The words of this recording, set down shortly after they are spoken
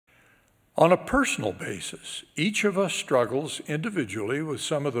On a personal basis, each of us struggles individually with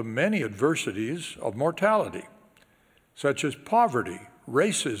some of the many adversities of mortality, such as poverty,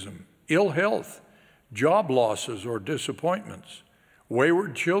 racism, ill health, job losses or disappointments,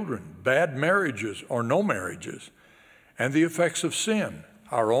 wayward children, bad marriages or no marriages, and the effects of sin,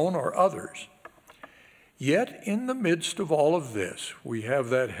 our own or others. Yet in the midst of all of this, we have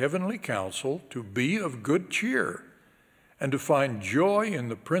that heavenly counsel to be of good cheer and to find joy in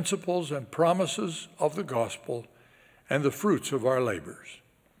the principles and promises of the gospel and the fruits of our labors.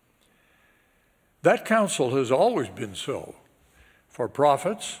 That counsel has always been so, for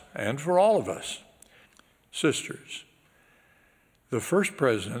prophets and for all of us. Sisters, the First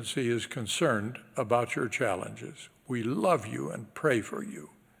Presidency is concerned about your challenges. We love you and pray for you.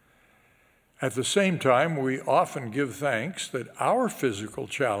 At the same time, we often give thanks that our physical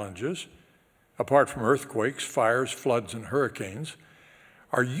challenges, apart from earthquakes, fires, floods, and hurricanes,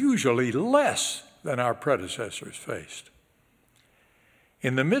 are usually less than our predecessors faced.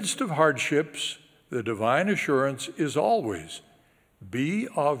 In the midst of hardships, the divine assurance is always, "Be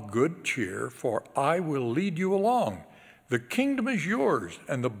of good cheer, for I will lead you along. The kingdom is yours,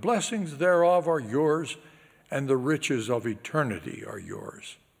 and the blessings thereof are yours, and the riches of eternity are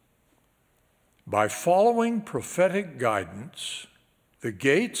yours." By following prophetic guidance, the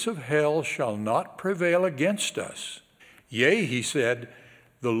gates of hell shall not prevail against us. Yea, he said,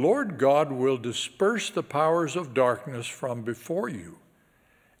 the Lord God will disperse the powers of darkness from before you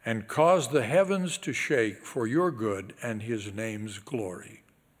and cause the heavens to shake for your good and his name's glory.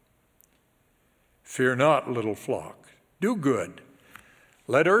 Fear not, little flock. Do good.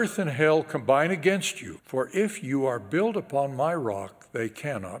 Let earth and hell combine against you, for if you are built upon my rock, they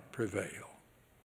cannot prevail.